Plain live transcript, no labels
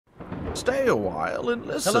Stay a while and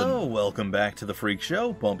listen. Hello, welcome back to the Freak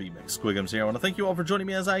Show. Bumpy McSquigums here. I want to thank you all for joining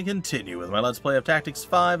me as I continue with my Let's Play of Tactics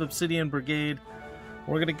 5 Obsidian Brigade.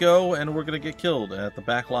 We're going to go and we're going to get killed at the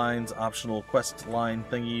backlines optional quest line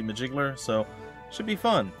thingy majiggler, so should be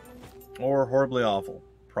fun. Or horribly awful.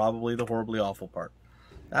 Probably the horribly awful part.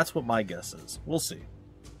 That's what my guess is. We'll see.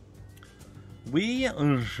 We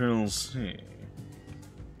shall see.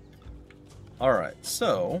 Alright,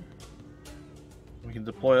 so we can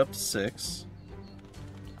deploy up to 6.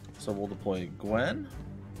 So we'll deploy Gwen.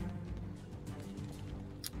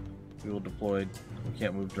 We will deploy... We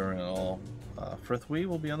can't move during at all. Frithwe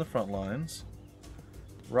will be on the front lines.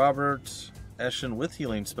 Robert, Eshin with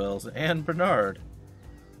healing spells, and Bernard.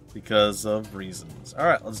 Because of reasons.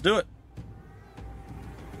 Alright, let's do it.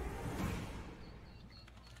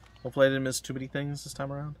 Hopefully I didn't miss too many things this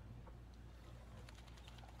time around.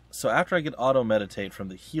 So after I get auto-meditate from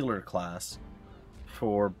the healer class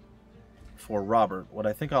for Robert, what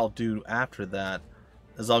I think I'll do after that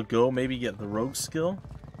is I'll go maybe get the rogue skill.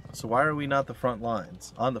 So why are we not the front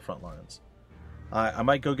lines? On the front lines. I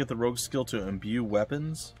might go get the rogue skill to imbue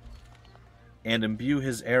weapons. And imbue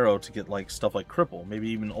his arrow to get like stuff like cripple. Maybe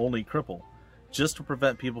even only cripple. Just to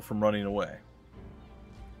prevent people from running away.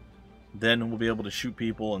 Then we'll be able to shoot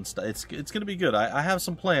people and stuff. It's going to be good. I have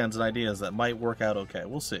some plans and ideas that might work out okay.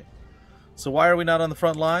 We'll see. So why are we not on the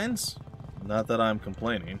front lines? Not that I'm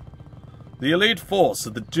complaining. The elite force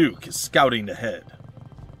of the Duke is scouting ahead.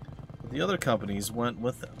 But the other companies went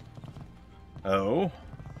with them. Oh?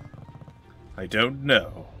 I don't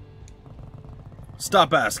know.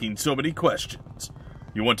 Stop asking so many questions.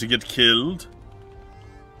 You want to get killed?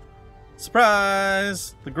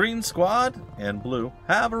 Surprise! The green squad and blue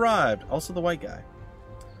have arrived. Also the white guy.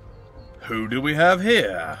 Who do we have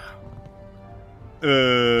here?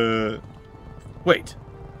 Wait.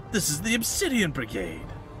 This is the Obsidian Brigade.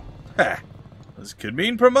 Ha! This could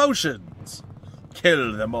mean promotions.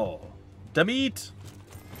 Kill them all. Damit.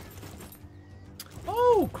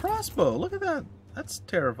 Oh, crossbow. Look at that. That's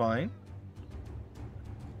terrifying.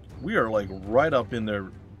 We are like right up in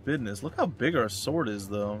their business. Look how big our sword is,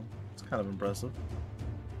 though. It's kind of impressive.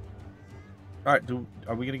 Alright,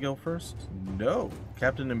 are we going to go first? No.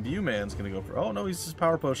 Captain Imbue Man's going to go first. Oh, no, he's just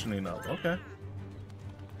power potioning up. Okay.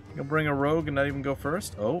 You gonna bring a rogue and not even go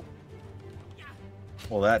first? Oh.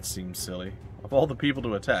 Well, that seems silly. Of all the people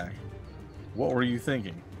to attack, what were you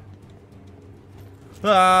thinking?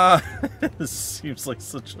 Ah! This seems like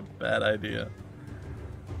such a bad idea.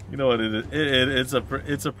 You know what it is?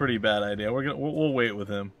 It's a pretty bad idea. We'll wait with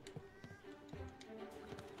him.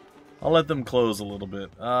 I'll let them close a little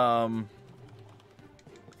bit. Let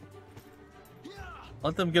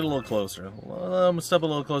them get a little closer. Let them step a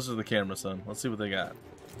little closer to the camera, son. Let's see what they got.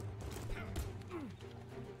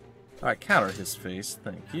 Alright, counter his face.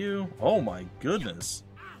 Thank you. Oh my goodness.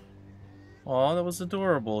 Aw, that was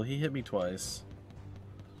adorable. He hit me twice.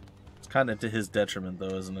 It's kind of to his detriment,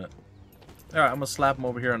 though, isn't it? Alright, I'm going to slap him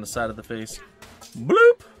over here on the side of the face.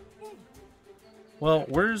 Bloop! Well,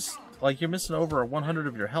 where's... Like, you're missing over 100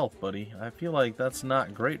 of your health, buddy. I feel like that's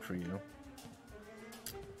not great for you.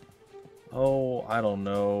 Oh, I don't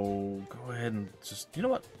know. Go ahead and just... You know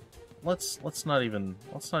what? Let's not even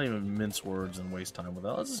mince words and waste time with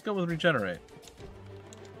that. Let's just go with regenerate.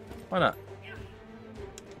 Why not?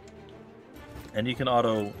 And you can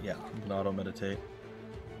auto meditate.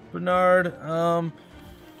 Bernard, I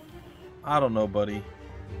don't know, buddy. You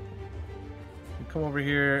come over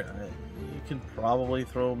here. You can probably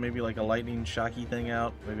throw maybe like a lightning shocky thing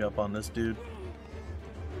out, maybe up on this dude.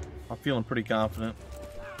 I'm feeling pretty confident.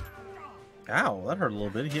 Ow, that hurt a little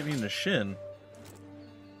bit. He hit me in the shin.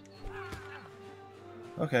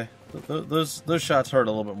 Okay, those shots hurt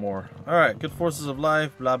a little bit more. Alright, good forces of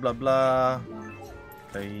life, blah blah blah.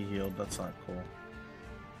 Okay, he healed, that's not cool.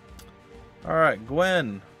 Alright,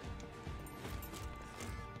 Gwen.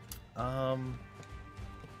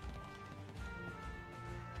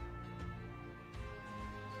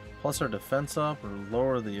 Plus our defense up, or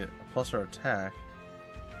lower the plus our attack.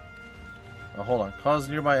 Oh, hold on. Cause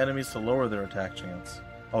nearby enemies to lower their attack chance.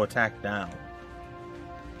 Oh, attack down.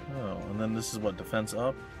 Oh, and then this is what, defense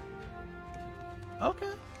up?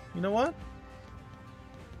 Okay. You know what?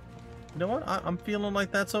 You know what? I'm feeling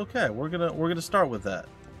like that's okay. We're gonna start with that.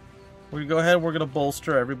 We're gonna go ahead. We're gonna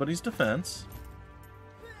bolster everybody's defense,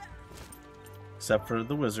 except for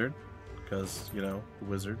the wizard, because you know the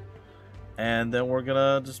wizard. And then we're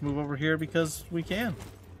gonna just move over here because we can.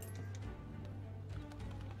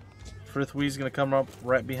 Frithwe's gonna come up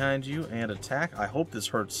right behind you and attack. I hope this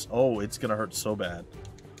hurts. Oh, it's gonna hurt so bad.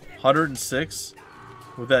 106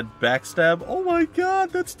 with that backstab. Oh my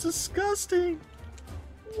god, that's disgusting.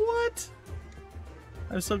 What?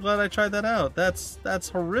 I'm so glad I tried that out. That's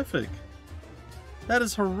horrific. That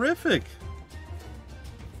is horrific.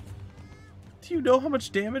 Do you know how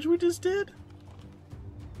much damage we just did?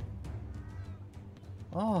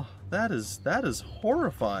 Oh, that is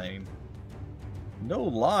horrifying. No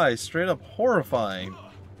lie, straight up horrifying.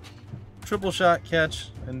 Triple shot, catch,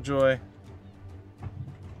 enjoy.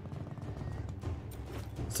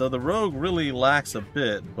 So the rogue really lacks a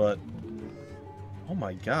bit, but oh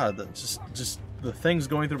my god, that just the things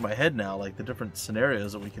going through my head now, like the different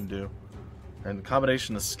scenarios that we can do, and the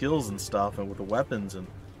combination of skills and stuff, and with the weapons, and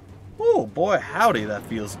oh boy, howdy, that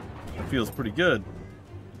feels pretty good.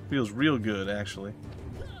 Feels real good, actually.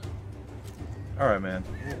 All right, man,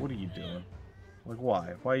 what are you doing? Like,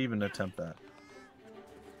 why? Why even attempt that?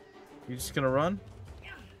 You just gonna run?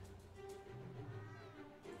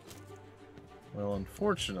 Well,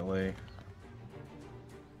 unfortunately,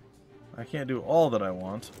 I can't do all that I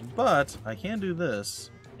want, but I can do this,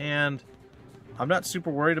 and I'm not super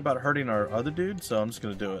worried about hurting our other dude, so I'm just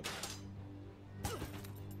gonna do it.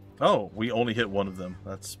 Oh, we only hit one of them.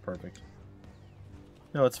 That's perfect.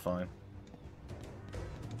 No, it's fine.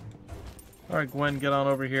 Alright, Gwen, get on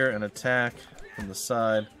over here and attack from the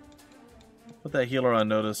side. Put that healer on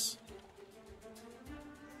notice.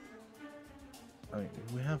 I mean,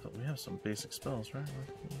 we have some basic spells, right? Do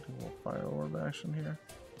a little fire orb action here.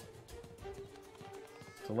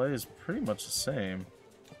 Delay is pretty much the same.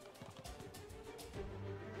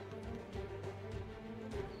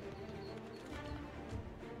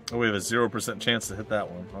 Oh, we have a 0% chance to hit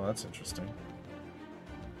that one. Oh, that's interesting.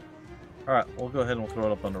 Alright, we'll go ahead and we'll throw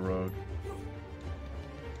it up on the road.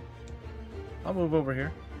 I'll move over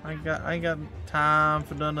here. I ain't got time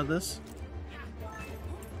for none of this.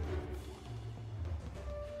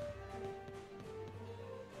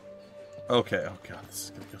 Okay, oh god, this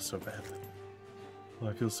is gonna go so badly. Oh,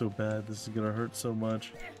 I feel so bad. This is gonna hurt so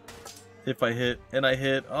much. If I hit, and I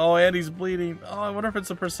hit. Oh, and he's bleeding. Oh, I wonder if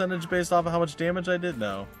it's a percentage based off of how much damage I did?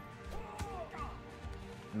 No.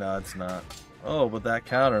 No, it's not. Oh, but that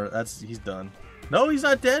counter, he's done. No, he's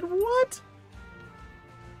not dead? What?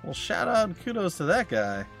 Well, shout out and kudos to that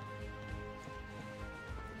guy.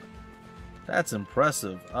 That's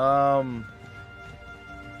impressive. I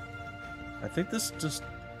think this just...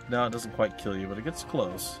 No, it doesn't quite kill you, but it gets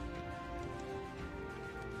close.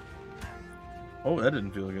 Oh, that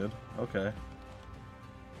didn't feel good. Okay.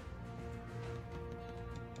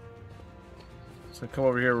 So come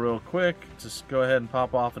over here real quick. Just go ahead and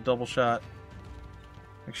pop off a double shot.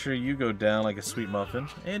 Make sure you go down like a sweet muffin.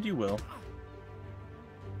 And you will.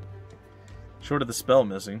 Short of the spell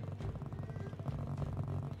missing.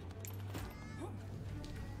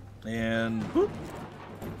 And whoop.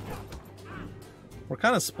 We're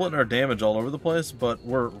kind of splitting our damage all over the place, but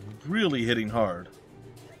we're really hitting hard.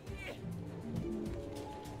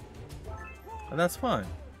 And that's fine.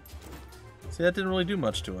 See, that didn't really do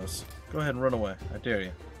much to us. Go ahead and run away. I dare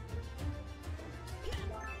you.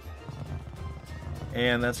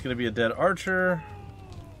 And that's going to be a dead archer.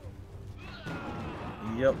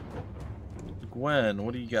 Yep. Gwen,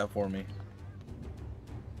 what do you got for me?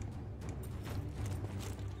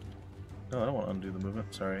 No, I don't want to undo the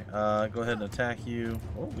movement. Sorry. Go ahead and attack you.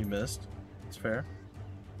 Oh, we missed. It's fair.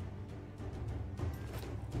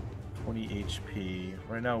 20 HP.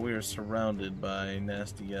 Right now we are surrounded by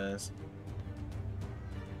nasty guys.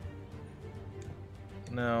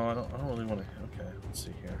 No, I don't really want to... Okay, let's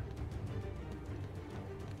see here.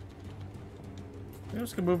 I'm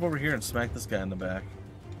just gonna move over here and smack this guy in the back.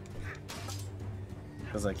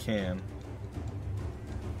 Because I can.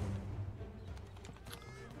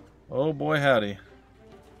 Oh boy, howdy.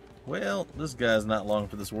 Well, this guy's not long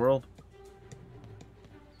for this world.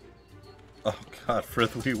 Oh god,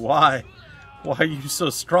 Frithwe, why? Why are you so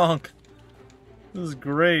strong? This is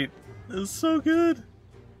great. This is so good.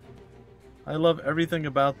 I love everything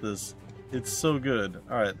about this. It's so good.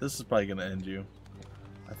 Alright, this is probably going to end you.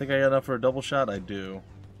 I think I got enough for a double shot. I do.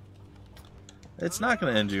 It's not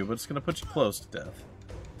going to end you, but it's going to put you close to death.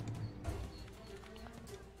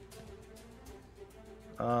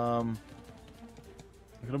 I'm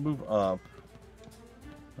going to move up.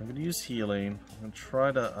 I'm going to use healing. I'm going to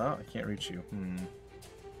try to... Oh, I can't reach you.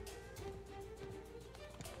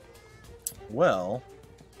 Well,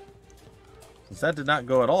 since that did not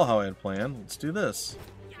go at all how I had planned, let's do this.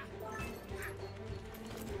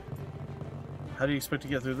 How do you expect to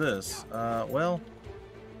get through this? Well,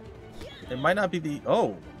 it might not be the...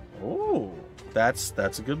 Oh! Oh! That's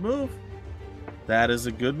a good move. That is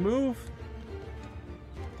a good move.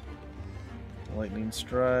 Lightning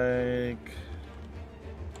strike.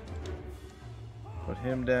 Put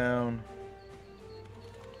him down.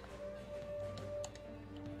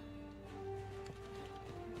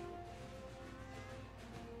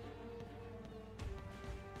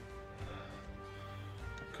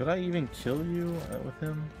 Could I even kill you with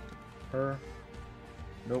him? Her?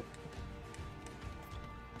 Nope.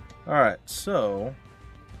 Alright, so...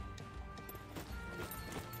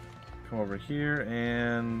 come over here,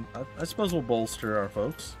 and I suppose we'll bolster our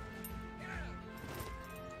folks.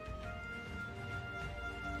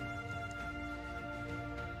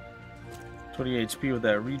 $20 HP with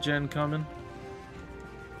that regen coming.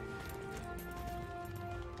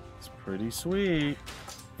 It's pretty sweet.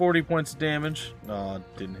 40 points of damage. Oh,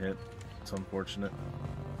 didn't hit. It's unfortunate.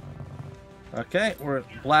 Okay, we're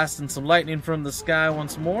blasting some lightning from the sky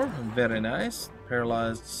once more. Very nice.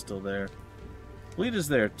 Paralyzed, still there. Bleed is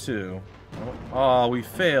there too. Oh, we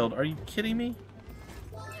failed. Are you kidding me?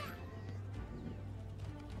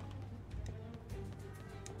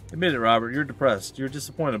 Admit it, Robert. You're depressed. You're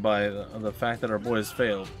disappointed by the fact that our boys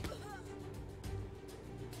failed.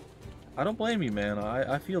 I don't blame you, man.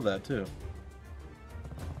 I feel that too.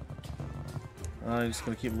 You're just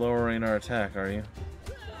gonna keep lowering our attack, are you?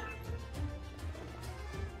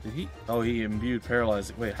 Did he? Oh, he imbued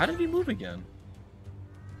paralyzing. Wait, how did he move again?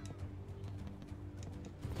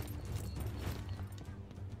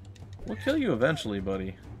 We'll kill you eventually,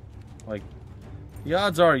 buddy. Like, the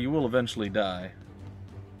odds are you will eventually die.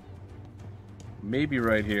 Maybe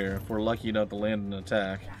right here, if we're lucky enough to land an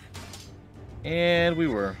attack. And we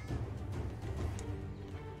were.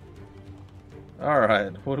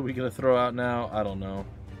 Alright, what are we going to throw out now? I don't know.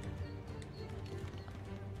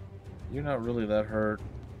 You're not really that hurt.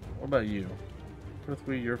 What about you?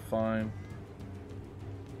 Frithwe, you're fine.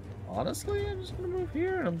 Honestly, I'm just going to move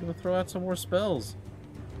here and I'm going to throw out some more spells.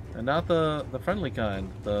 And not the friendly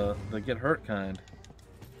kind, the get hurt kind.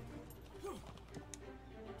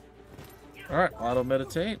 Alright, auto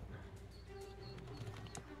meditate.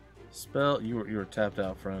 Spell, you were tapped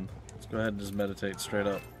out, friend. Let's go ahead and just meditate straight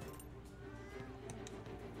up.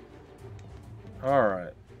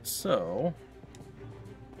 Alright, so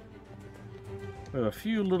we have a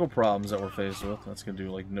few little problems that we're faced with. That's gonna do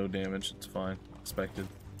like no damage, it's fine. Expected.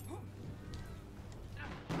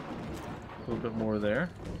 A little bit more there.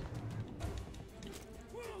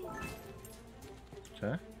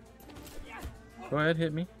 Okay. Go ahead,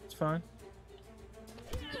 hit me. It's fine.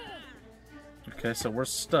 Okay, so we're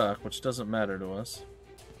stuck, which doesn't matter to us.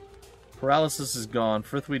 Paralysis is gone.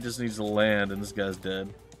 Frithwe just needs to land, and this guy's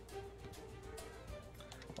dead.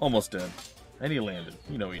 Almost dead. And he landed.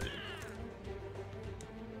 You know he did.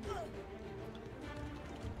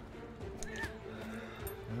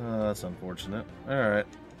 That's unfortunate. Alright.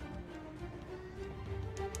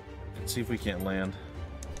 Let's see if we can't land.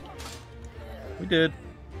 We did.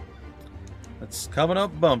 It's coming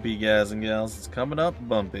up bumpy, guys and gals. It's coming up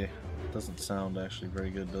bumpy. Doesn't sound actually very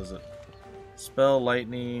good, does it? Spell,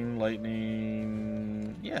 lightning,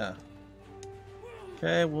 lightning... yeah.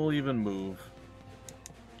 Okay, we'll even move.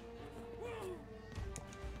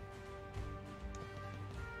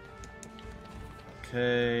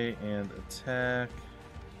 Okay, and attack.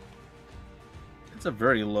 It's a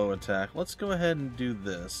very low attack. Let's go ahead and do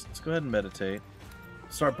this. Let's go ahead and meditate.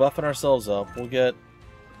 Start buffing ourselves up. We'll get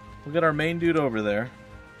our main dude over there.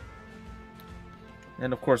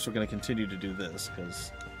 And of course we're going to continue to do this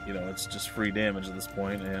because, you know, it's just free damage at this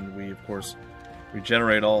point, and we of course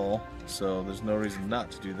regenerate all, so there's no reason not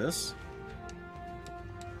to do this.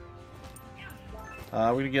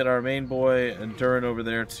 We're going to get our main boy Endurin over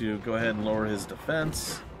there to go ahead and lower his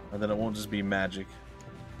defense, and then it won't just be magic.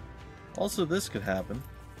 Also, this could happen.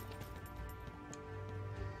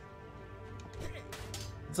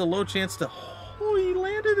 It's a low chance to... oh, he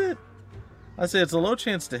landed it! I say it's a low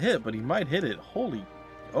chance to hit, but he might hit it. Holy...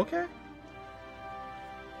 okay.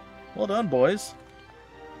 Well done, boys.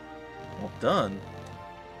 Well done.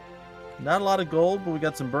 Not a lot of gold, but we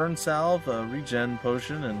got some burn salve, a regen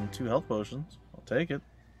potion, and 2 health potions. I'll take it.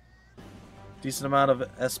 Decent amount of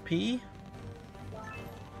SP.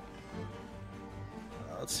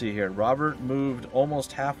 Let's see here. Robert moved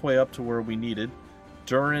almost halfway up to where we needed.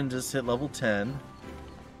 Durin just hit level 10.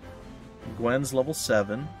 Gwen's level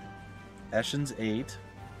 7. Eshen's 8.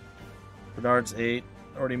 Bernard's 8.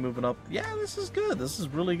 Already moving up. Yeah, this is good. This is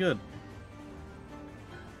really good.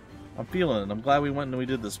 I'm feeling it. I'm glad we went and we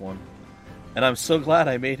did this one. And I'm so glad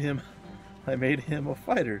I made him a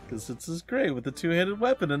fighter, because it's just great with the 2-handed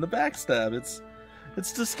weapon and the backstab. It's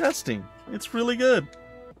disgusting. It's really good.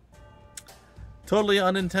 Totally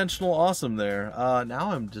unintentional awesome there.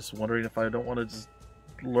 Now I'm just wondering if I don't want to just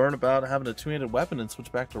learn about having a 2-handed weapon and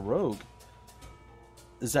switch back to rogue.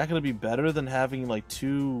 Is that going to be better than having like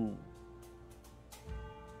two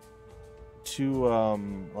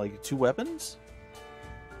weapons?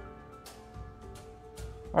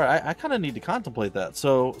 Alright, I kind of need to contemplate that.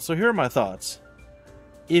 So here are my thoughts.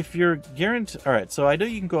 if you're guaranteed... Alright, so I know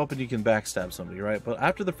you can go up and you can backstab somebody, right? But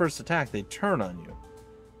after the first attack, they turn on you.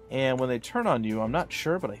 And when they turn on you, I'm not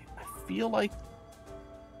sure, but I feel like...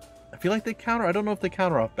 they counter... I don't know if they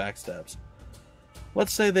counter off backstabs.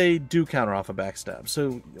 Let's say they do counter off a backstab.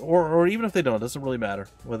 So, or even if they don't, it doesn't really matter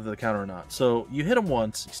whether they counter or not. So, you hit them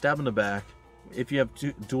once, you stab in the back. If you have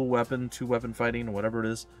dual weapon, 2-weapon fighting, or whatever it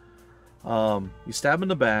is, you stab him in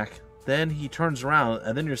the back, then he turns around,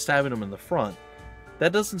 and then you're stabbing him in the front.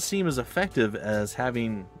 That doesn't seem as effective as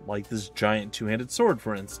having, like, this giant two-handed sword,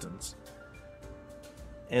 for instance.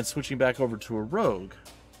 And switching back over to a rogue.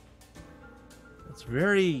 It's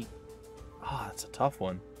very... it's a tough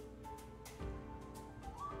one.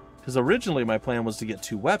 Because originally my plan was to get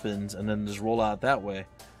 2 weapons, and then just roll out that way.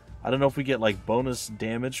 I don't know if we get, like, bonus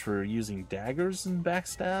damage for using daggers and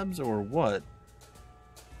backstabs, or what.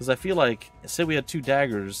 Because I feel like, say we had 2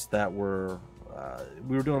 daggers that were...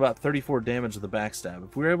 we were doing about 34 damage with the backstab.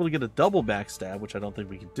 If we were able to get a double backstab, which I don't think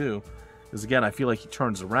we could do, because again, I feel like he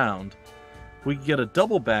turns around. If we could get a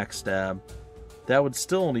double backstab, that would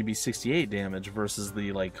still only be 68 damage versus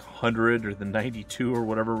the, like, 100 or the 92 or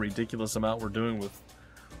whatever ridiculous amount we're doing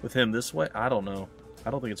with him this way. I don't know. I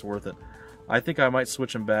don't think it's worth it. I think I might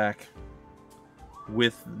switch him back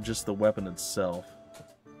with just the weapon itself.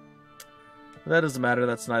 But that doesn't matter.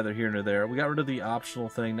 That's neither here nor there. We got rid of the optional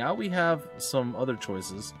thing. Now we have some other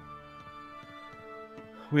choices.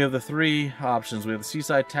 We have the 3 options. We have the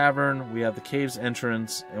Seaside Tavern, we have the Cave's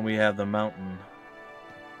Entrance, and we have the Mountain.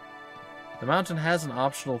 The Mountain has an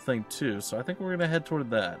optional thing too, so I think we're going to head toward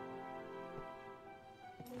that.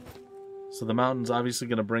 So the Mountain's obviously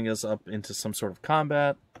going to bring us up into some sort of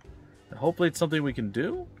combat. And hopefully it's something we can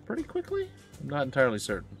do pretty quickly. I'm not entirely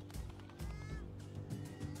certain.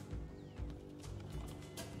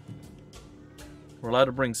 We're allowed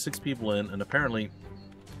to bring 6 people in, and apparently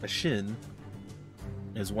a Shin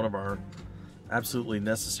is one of our absolutely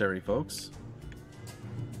necessary folks.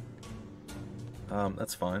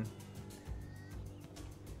 That's fine.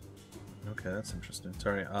 Okay, that's interesting.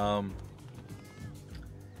 Sorry.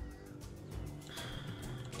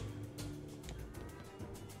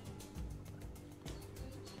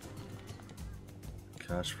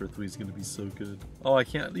 Gosh, Frithwe's gonna be so good. Oh, I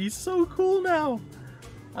can't. He's so cool now.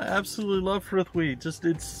 I absolutely love Frithwe. Just,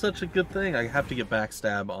 it's such a good thing. I have to get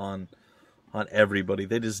backstab on everybody.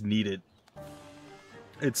 They just need it.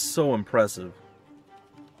 It's so impressive.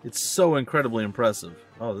 It's so incredibly impressive.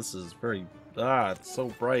 Oh, this is very... it's so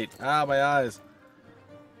bright. My eyes.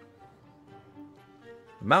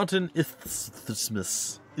 Mountain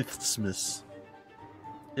Isthmus. Isthmus.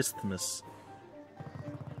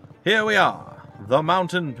 Here we are. The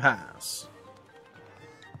Mountain Pass.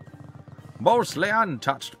 Mostly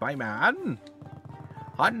untouched by man.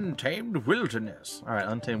 Untamed wilderness. Alright,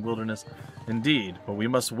 untamed wilderness. Indeed, but we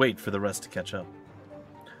must wait for the rest to catch up.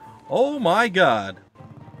 Oh my god.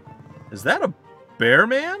 Is that a bear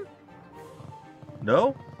man?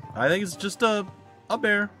 No? I think it's just a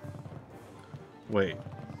bear. Wait.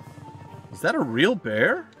 Is that a real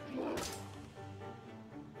bear?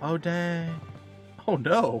 Oh dang. Oh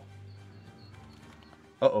no.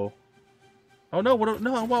 Uh-oh. Oh no,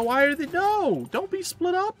 no, why are they... No! Don't be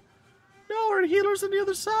split up! No, our healer's on the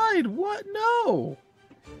other side! What? No!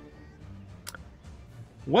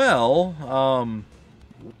 Well,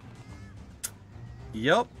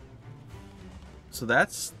 Yep. So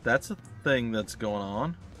that's a thing that's going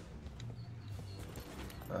on.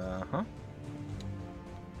 Uh-huh.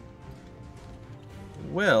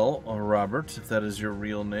 Well, Robert, if that is your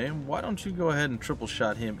real name, why don't you go ahead and triple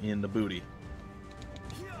shot him in the booty?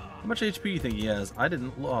 How much HP do you think he has? I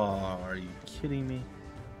didn't... Oh, are you kidding me?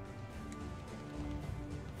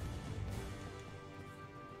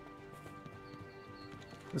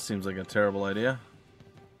 This seems like a terrible idea.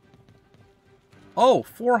 Oh,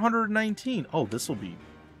 419. Oh, this will be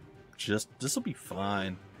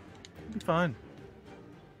fine. It'll be fine.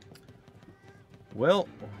 Well,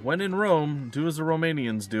 when in Rome, do as the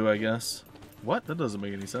Romanians do, I guess. What? That doesn't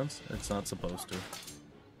make any sense. It's not supposed to.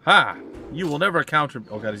 Ha! You will never counter...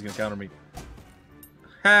 Oh god, he's gonna counter me.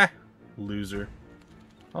 Ha! Loser.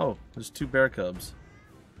 Oh, there's 2 bear cubs.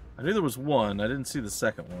 I knew there was one. I didn't see the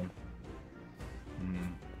second one.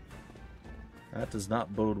 That does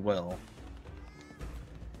not bode well.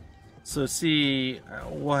 So see,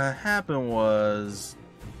 what happened was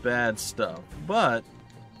bad stuff. But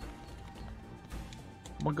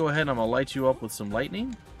I'm gonna go ahead and I'm gonna light you up with some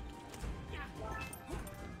lightning.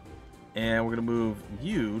 And we're gonna move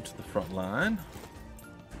you to the front line.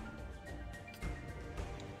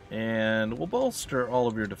 And we'll bolster all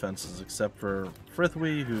of your defenses except for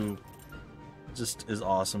Frithwe, who just is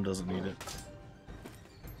awesome, doesn't need it.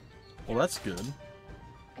 Well, that's good.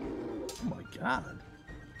 Oh my god.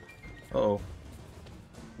 Uh-oh.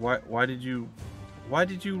 Why did you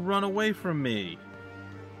run away from me?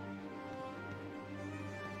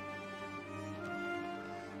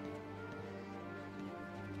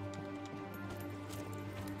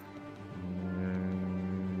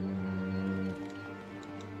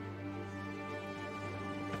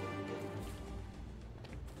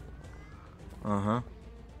 Uh-huh.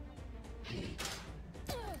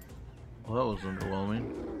 Well, that was underwhelming.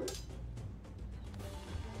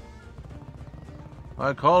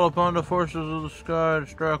 I call upon the forces of the sky to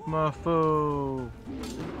strike my foe.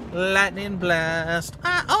 Lightning blast.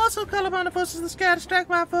 I also call upon the forces of the sky to strike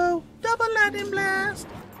my foe. Double lightning blast.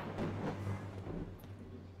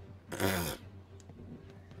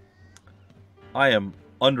 I am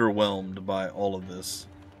underwhelmed by all of this.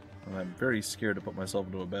 And I'm very scared to put myself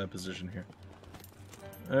into a bad position here.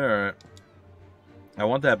 Alright. I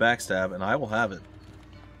want that backstab, and I will have it.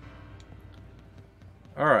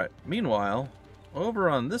 Alright. Meanwhile, over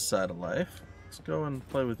on this side of life, let's go and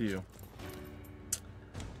play with you.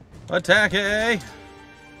 Attack!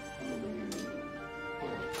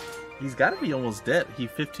 He's got to be almost dead. He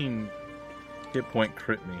 15 hit point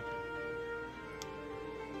crit me.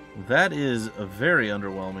 That is very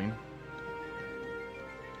underwhelming.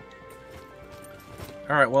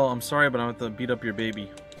 Alright, well, I'm sorry, but I'm going to have to beat up your baby.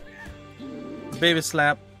 Baby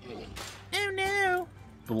slap. Oh no!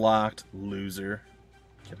 Blocked, loser.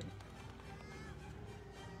 Kidding.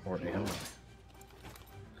 Or am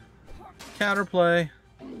I? Counterplay.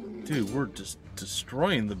 Dude, we're just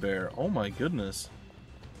destroying the bear. Oh my goodness.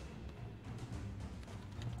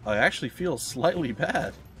 I actually feel slightly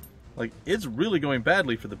bad. Like, it's really going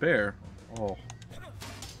badly for the bear. Oh.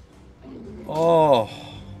 Oh.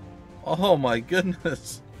 Oh my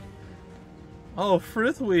goodness. Oh,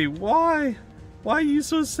 Frithwe, why? Why are you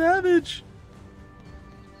so savage?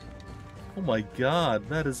 Oh my god,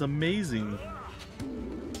 that is amazing.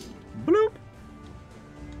 Bloop.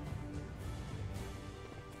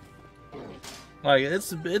 Like,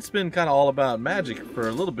 it's been kind of all about magic for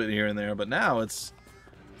a little bit here and there, but now it's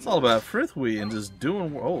all about Frithwe and just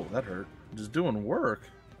doing... Oh, that hurt. Just doing work.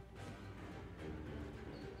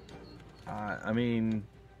 I mean...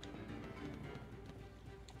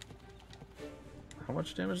 How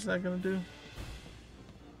much damage is that going to do?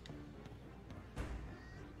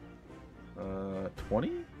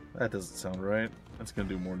 20? That doesn't sound right. That's going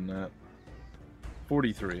to do more than that.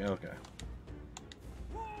 43, okay.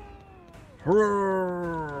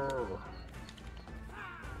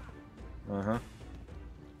 Uh-huh.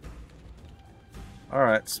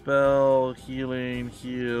 Alright, spell, healing,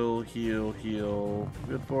 heal, heal, heal.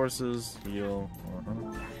 Good forces, heal.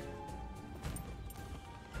 Uh-huh.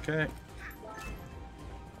 Okay.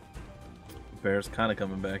 Bear's kind of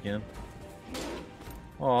coming back in.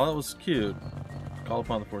 Oh, that was cute. Call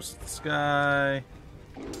upon the forces of the sky.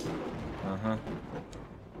 Uh-huh.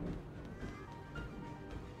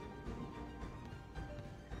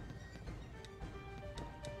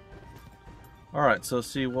 Alright, so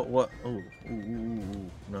see what... Oh,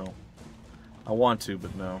 no. I want to,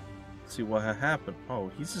 but no. See what happened.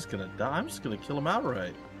 Oh, he's just gonna die. I'm just gonna kill him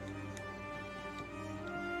outright.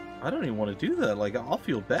 I don't even want to do that. Like, I'll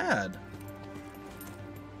feel bad.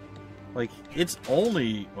 Like, it's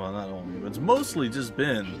only... Well, not only, but it's mostly just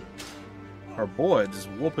been our boy just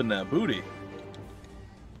whooping that booty.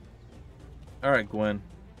 Alright, Gwen.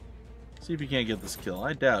 See if you can't get this kill.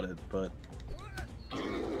 I doubt it, but...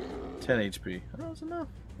 10 HP. Oh, that's enough.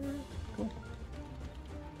 Right, cool.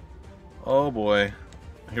 Oh boy.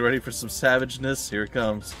 Are you ready for some savageness? Here it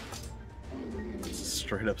comes.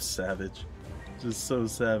 Straight up savage. Just so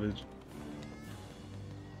savage.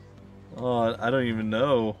 Oh, I don't even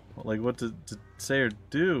know like what to say or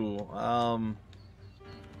do.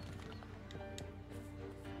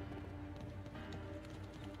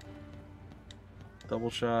 Double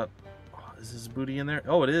shot. Oh, is his booty in there?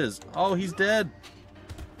 Oh, it is. Oh, he's dead.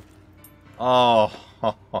 Oh,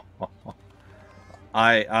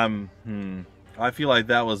 I feel like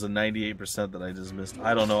that was a 98% that I just missed.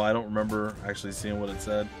 I don't know. I don't remember actually seeing what it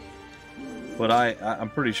said, but I'm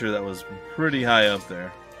pretty sure that was pretty high up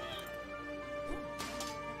there.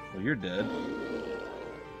 Well, you're dead.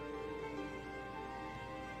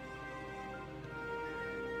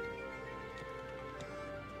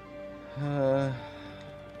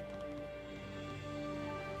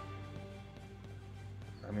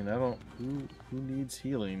 I mean, I don't... Who needs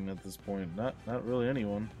healing at this point? Not really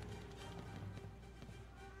anyone.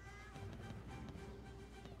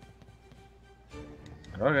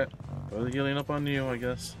 Okay. Throw the healing up on you, I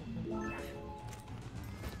guess.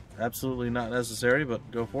 Absolutely not necessary, but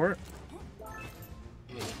go for it.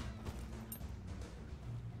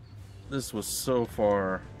 This was so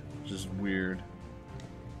far just weird.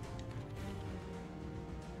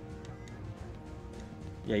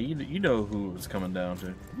 Yeah, you know who it was coming down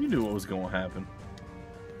to. You knew what was going to happen.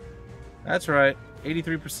 That's right.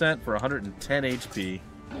 83% for 110 HP.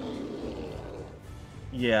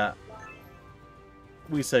 Yeah.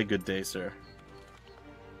 We say good day, sir.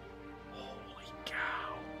 Holy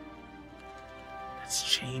cow. That's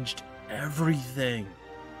changed everything.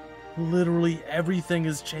 Literally everything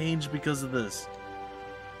has changed because of this.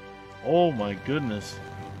 Oh my goodness.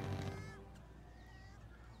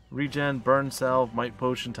 Regen, burn salve, might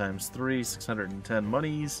potion times 3, 610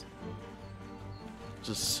 monies.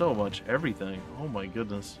 Just so much everything. Oh my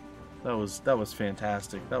goodness. That was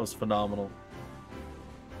fantastic. That was phenomenal.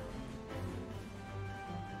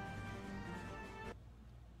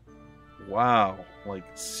 Wow. Like,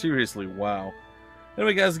 seriously, wow.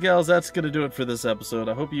 Anyway, guys and gals, that's gonna do it for this episode.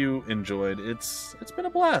 I hope you enjoyed. It's been a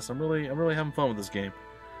blast. I'm really having fun with this game.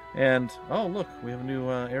 And oh look, we have a new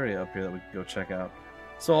area up here that we can go check out.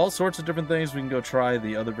 So all sorts of different things. We can go try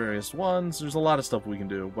the other various ones. There's a lot of stuff we can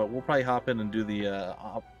do, but we'll probably hop in and do the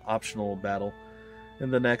optional battle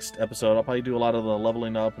in the next episode. I'll probably do a lot of the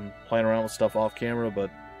leveling up and playing around with stuff off camera, but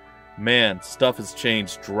man, stuff has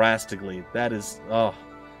changed drastically. That is, oh,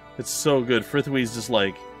 it's so good. Frithwe's just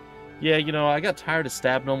like, yeah, you know, I got tired of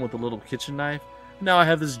stabbing them with a little kitchen knife. Now I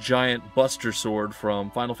have this giant buster sword from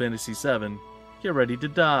Final Fantasy VII. Get ready to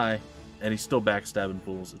die. And he's still backstabbing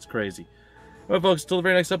fools. It's crazy. Alright, folks, until the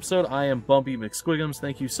very next episode, I am Bumpy McSquigums.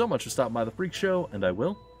 Thank you so much for stopping by the Freak Show, and I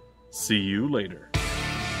will see you later.